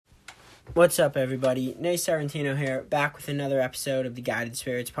What's up, everybody? Nate Sarantino here, back with another episode of the Guided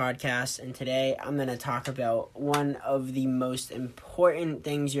Spirits podcast, and today I'm going to talk about one of the most important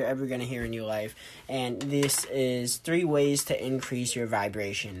things you're ever going to hear in your life, and this is 3 ways to increase your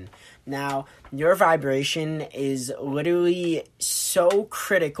vibration. Now, your vibration is literally so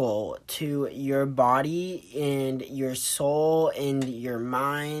critical to your body and your soul and your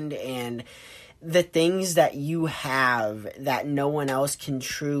mind and the things that you have that no one else can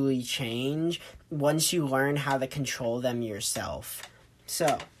truly change once you learn how to control them yourself.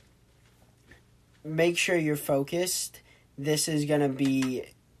 So, make sure you're focused. This is going to be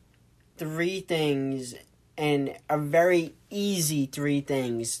 3 things, and a very easy 3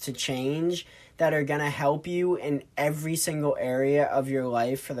 things to change that are going to help you in every single area of your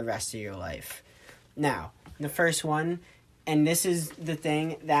life for the rest of your life. Now, the first one, and this is the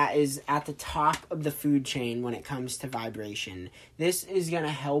thing that is at the top of the food chain when it comes to vibration. This is going to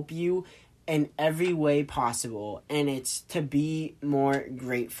help you in every way possible, and it's to be more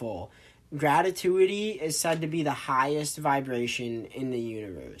grateful. Gratitude is said to be the highest vibration in the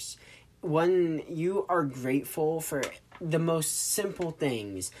universe. When you are grateful for the most simple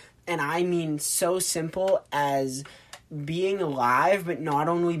things, and I mean so simple as being alive, but not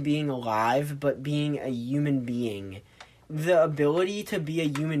only being alive, but being a human being. The ability to be a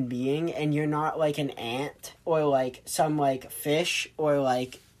human being, and you're not like an ant or like some like fish or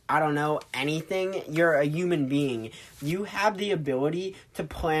like, I don't know, anything. You're a human being. You have the ability to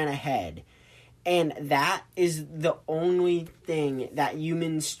plan ahead. And that is the only thing that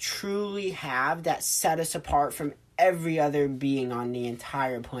humans truly have that set us apart from every other being on the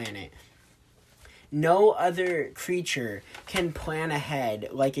entire planet. No other creature can plan ahead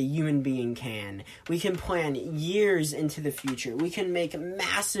like a human being can. We can plan years into the future. We can make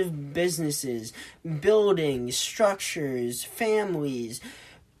massive businesses, buildings, structures, families,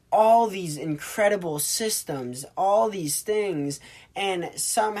 all these incredible systems, all these things, and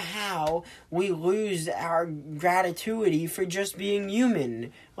somehow we lose our gratitude for just being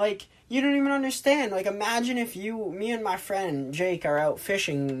human. Like, you don't even understand. Like, imagine if me and my friend Jake are out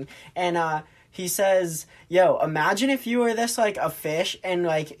fishing, and he says, yo, imagine if you were this, like, a fish, and,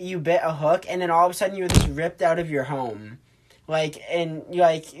 like, you bit a hook, and then all of a sudden you were just ripped out of your home. Like, and,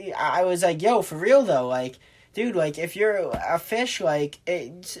 like, I was like, yo, for real, though, like, dude, like, if you're a fish, like,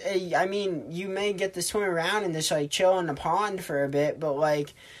 I mean, you may get to swim around and just, like, chill in the pond for a bit, but,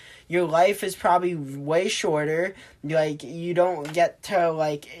 like, your life is probably way shorter. Like, you don't get to,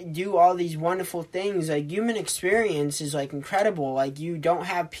 like, do all these wonderful things. Like, human experience is, like, incredible. Like, you don't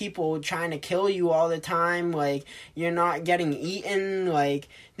have people trying to kill you all the time. Like, you're not getting eaten. Like,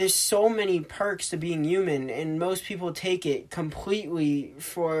 there's so many perks to being human, and most people take it completely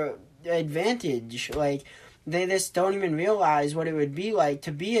for advantage. Like, they just don't even realize what it would be like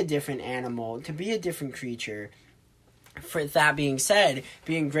to be a different animal, to be a different creature. For that being said,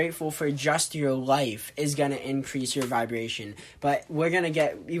 being grateful for just your life is going to increase your vibration. But we're going to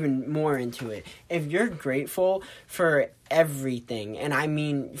get even more into it. If you're grateful for everything, and I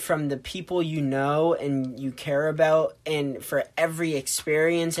mean from the people you know and you care about, and for every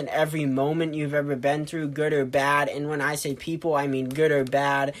experience and every moment you've ever been through, good or bad, and when I say people, I mean good or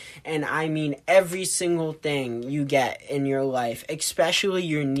bad, and I mean every single thing you get in your life, especially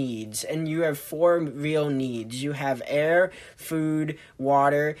your needs, and you have 4 real needs. You have air, food,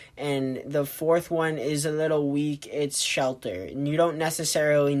 water, and the 4th one is a little weak, it's shelter. And you don't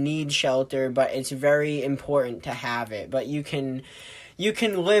necessarily need shelter, but it's very important to have it. But you can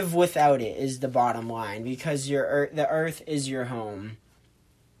live without it is the bottom line, because the earth is your home.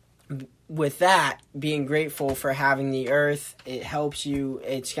 With that, being grateful for having the earth, it helps you.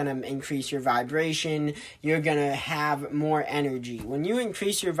 It's going to increase your vibration. You're going to have more energy. When you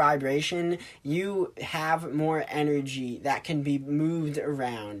increase your vibration, you have more energy that can be moved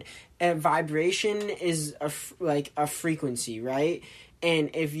around. And vibration is a frequency, right? And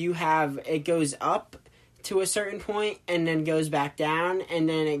if you have, it goes up to a certain point and then goes back down, and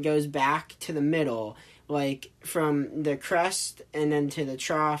then it goes back to the middle, like from the crest and then to the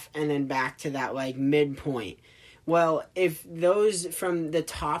trough and then back to that like midpoint. Well, if those from the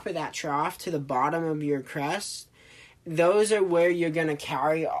top of that trough to the bottom of your crest, those are where you're going to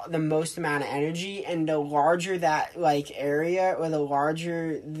carry the most amount of energy, and the larger that like area, or the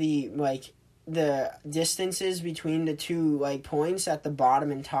larger the distances between the 2 like points at the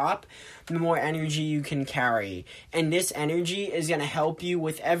bottom and top, the more energy you can carry. And this energy is going to help you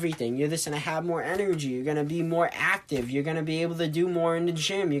with everything. You're just going to have more energy. You're going to be more active. You're going to be able to do more in the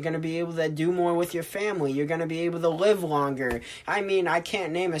gym. You're going to be able to do more with your family. You're going to be able to live longer. I mean, I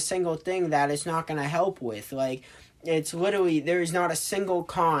can't name a single thing that it's not going to help with. Like, It's literally, there's not a single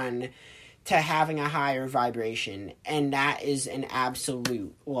con to having a higher vibration, and that is an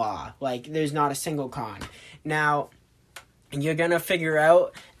absolute law. Like, there's not a single con. Now, you're gonna figure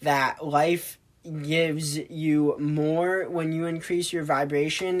out that life gives you more when you increase your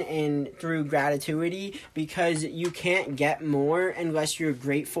vibration and through gratitude, because you can't get more unless you're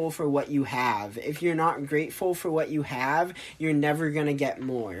grateful for what you have. If you're not grateful for what you have, you're never gonna get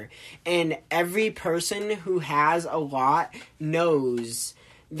more. And every person who has a lot knows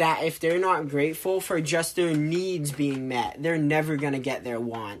that if they're not grateful for just their needs being met, they're never going to get their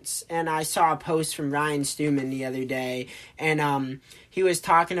wants. And I saw a post from Ryan Stewman the other day, and he was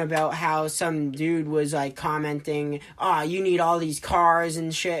talking about how some dude was, like, commenting, oh, you need all these cars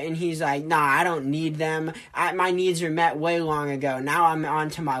and shit, and he's like, nah, I don't need them. My needs are met way long ago. Now I'm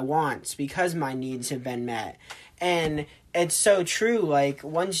on to my wants because my needs have been met. And it's so true. Like,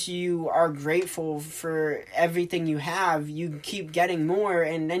 once you are grateful for everything you have, you keep getting more,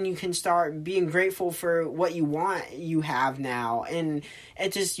 and then you can start being grateful for what you want you have now. And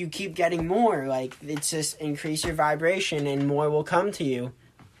it just, you keep getting more. Like, it's just increase your vibration and more will come to you.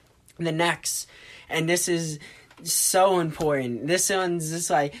 The next, and this is so important. This one's just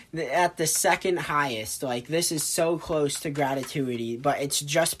like at the second highest. Like, this is so close to gratitude, but it's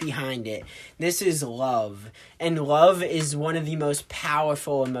just behind it. This is love. And love is one of the most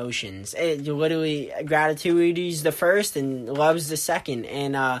powerful emotions. It literally, gratitude is the first and love's the second.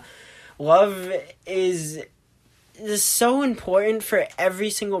 And love is so important for every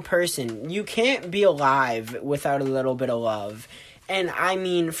single person. You can't be alive without a little bit of love. And I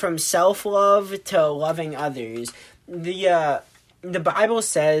mean, from self-love to loving others. The Bible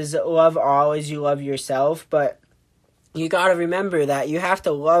says, love all as you love yourself, but you gotta remember that you have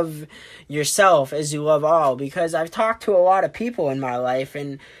to love yourself as you love all, because I've talked to a lot of people in my life,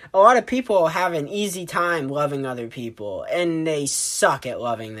 and a lot of people have an easy time loving other people, and they suck at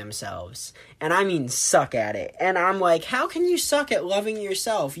loving themselves. And I mean suck at it. And I'm like, how can you suck at loving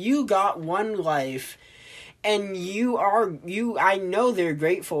yourself? You got one life. And I know they're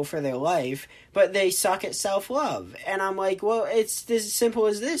grateful for their life, but they suck at self-love. And I'm like, well, it's as simple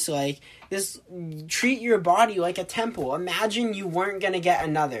as this. Like, treat your body like a temple. Imagine you weren't going to get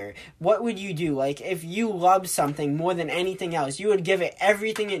another. What would you do? Like, if you loved something more than anything else, you would give it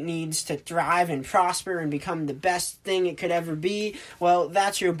everything it needs to thrive and prosper and become the best thing it could ever be. Well,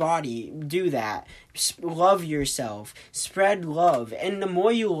 that's your body. Do that. Love yourself. Spread love. And the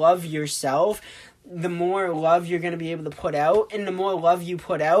more you love yourself, the more love you're going to be able to put out, and the more love you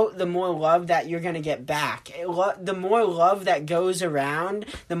put out, the more love that you're going to get back. The more love that goes around,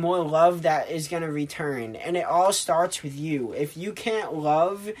 the more love that is going to return, and it all starts with you. If you can't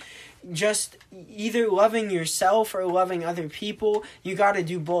love, just either loving yourself or loving other people, you got to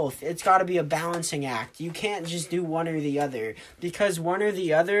do both. It's got to be a balancing act. You can't just do one or the other, because one or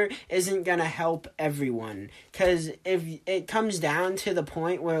the other isn't going to help everyone. Because if it comes down to the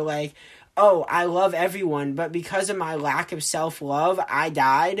point where, like, oh, I love everyone, but because of my lack of self-love, I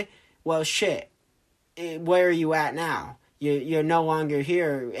died. Well, shit. Where are you at now? You're no longer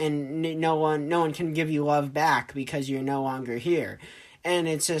here, and no one can give you love back because you're no longer here. And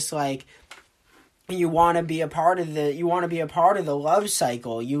it's just like, you want to be a part of the love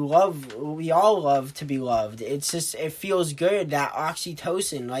cycle. We all love to be loved. It's just, it feels good, that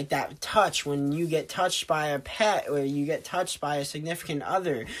oxytocin, like that touch when you get touched by a pet, or you get touched by a significant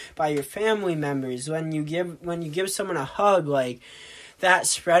other, by your family members, when you give someone a hug, like, that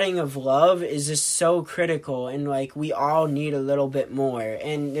spreading of love is just so critical, and like, we all need a little bit more.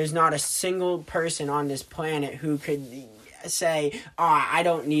 And there's not a single person on this planet who could say, I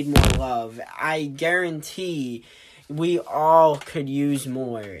don't need more love. I guarantee we all could use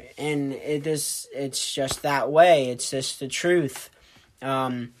more, and it's just that way. It's just the truth.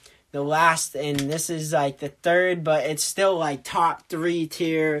 The last, and this is like the third, but it's still like top 3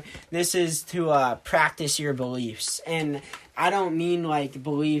 tier. This is to practice your beliefs. And I don't mean like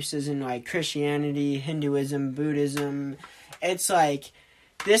beliefs as in like Christianity, Hinduism, Buddhism. It's like,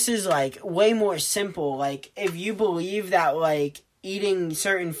 this is like way more simple. Like, if you believe that like eating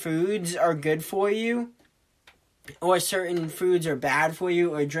certain foods are good for you, or certain foods are bad for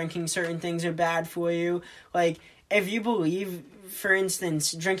you, or drinking certain things are bad for you, like, if you believe, for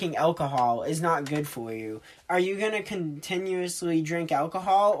instance, drinking alcohol is not good for you, are you going to continuously drink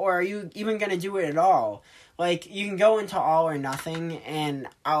alcohol, or are you even going to do it at all? like, you can go into all or nothing, and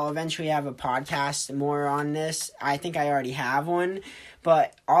I'll eventually have a podcast more on this. I think I already have one,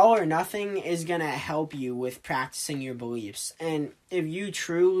 but all or nothing is going to help you with practicing your beliefs. And if you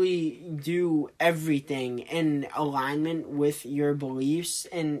truly do everything in alignment with your beliefs,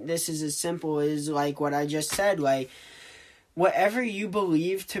 and this is as simple as, like, what I just said, like, whatever you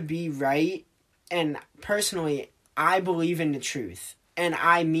believe to be right, and personally, I believe in the truth. And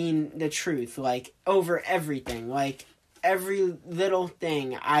I mean the truth, like, over everything. Like, every little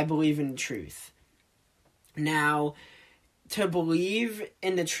thing, I believe in the truth. Now, to believe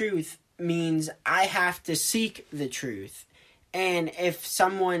in the truth means I have to seek the truth. And if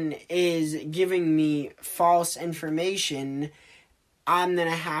someone is giving me false information, I'm going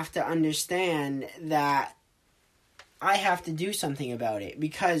to have to understand that I have to do something about it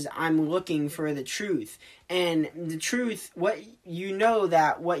because I'm looking for the truth. And the truth, what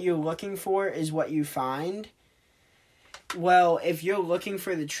you're looking for is what you find. Well, if you're looking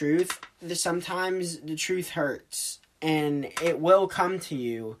for the truth, sometimes the truth hurts and it will come to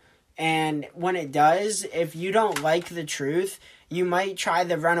you. And when it does, if you don't like the truth, you might try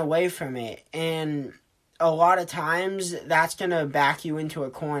to run away from it. And a lot of times that's going to back you into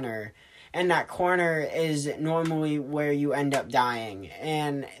a corner. And that corner is normally where you end up dying.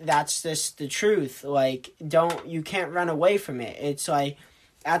 And that's just the truth. Like, you can't run away from it. It's like,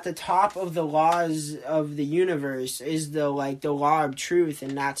 at the top of the laws of the universe is the law of truth.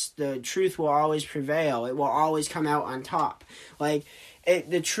 And that's the truth will always prevail. It will always come out on top. Like,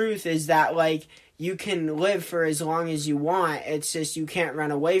 the truth is that, like, you can live for as long as you want. It's just you can't run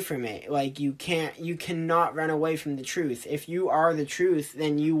away from it. Like, you cannot run away from the truth. If you are the truth,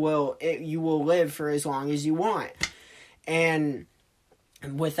 then you will live for as long as you want. And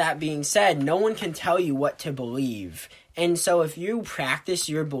with that being said, no one can tell you what to believe. And so if you practice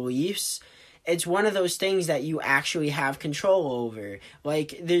your beliefs, it's one of those things that you actually have control over.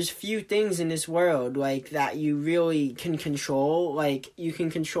 Like, there's few things in this world, like, that you really can control. Like, you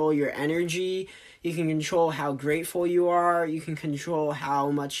can control your energy. You can control how grateful you are. You can control how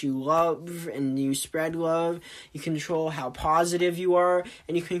much you love and you spread love. You control how positive you are.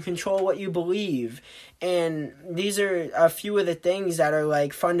 And you can control what you believe. And these are a few of the things that are,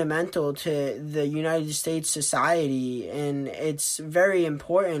 like, fundamental to the United States society. And it's very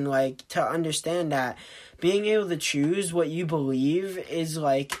important, like, to understand that being able to choose what you believe is,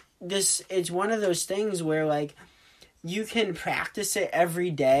 like, this. It's one of those things where, like, you can practice it every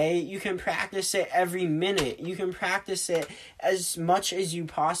day. You can practice it every minute. You can practice it as much as you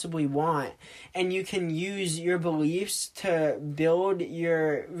possibly want. And you can use your beliefs to build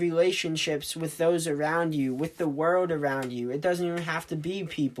your relationships with those around you, with the world around you. It doesn't even have to be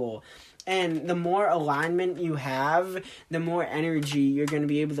people. And the more alignment you have, the more energy you're going to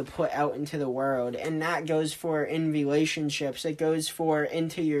be able to put out into the world. And that goes for in relationships. It goes for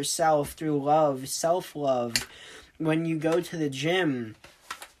into yourself through love, self-love. When you go to the gym,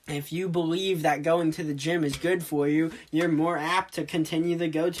 if you believe that going to the gym is good for you, you're more apt to continue to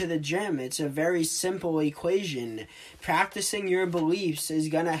go to the gym. It's a very simple equation. Practicing your beliefs is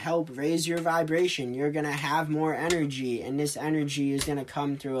going to help raise your vibration. You're going to have more energy, and this energy is going to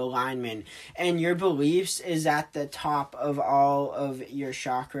come through alignment. And your beliefs is at the top of all of your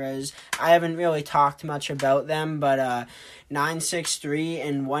chakras. I haven't really talked much about them, but 963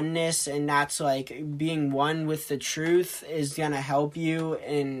 and oneness, and that's like being one with the truth is going to help you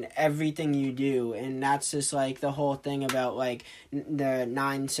in everything you do. And that's just like the whole thing about like the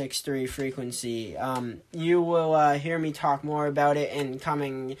 963 frequency. You will hear me talk more about it in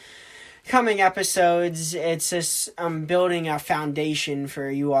coming episodes. It's just building a foundation for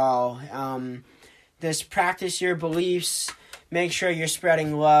you all. Just practice your beliefs. Make sure you're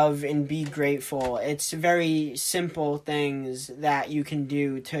spreading love and be grateful. It's very simple things that you can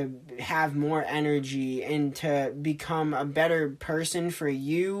do to have more energy and to become a better person for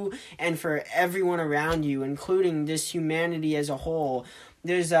you and for everyone around you, including this humanity as a whole.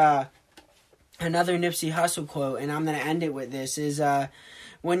 There's another Nipsey Hussle quote, and I'm going to end it with this, is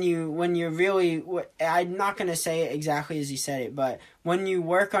when you're really, I'm not going to say it exactly as he said it, but when you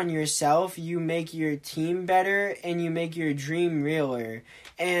work on yourself, you make your team better and you make your dream realer.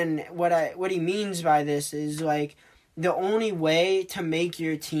 And what he means by this is like the only way to make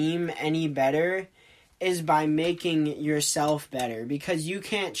your team any better is by making yourself better, because you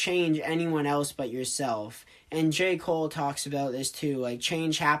can't change anyone else but yourself. And J. Cole talks about this too. Like,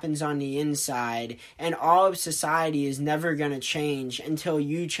 change happens on the inside, and all of society is never going to change until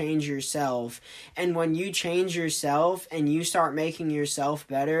you change yourself. And when you change yourself and you start making yourself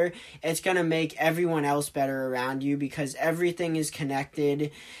better, it's going to make everyone else better around you, because everything is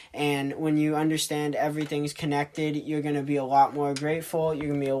connected. And when you understand everything's connected, you're going to be a lot more grateful, you're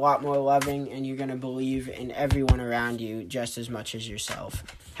going to be a lot more loving, and you're going to believe in everyone around you just as much as yourself.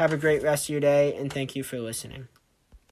 Have a great rest of your day, and thank you for listening.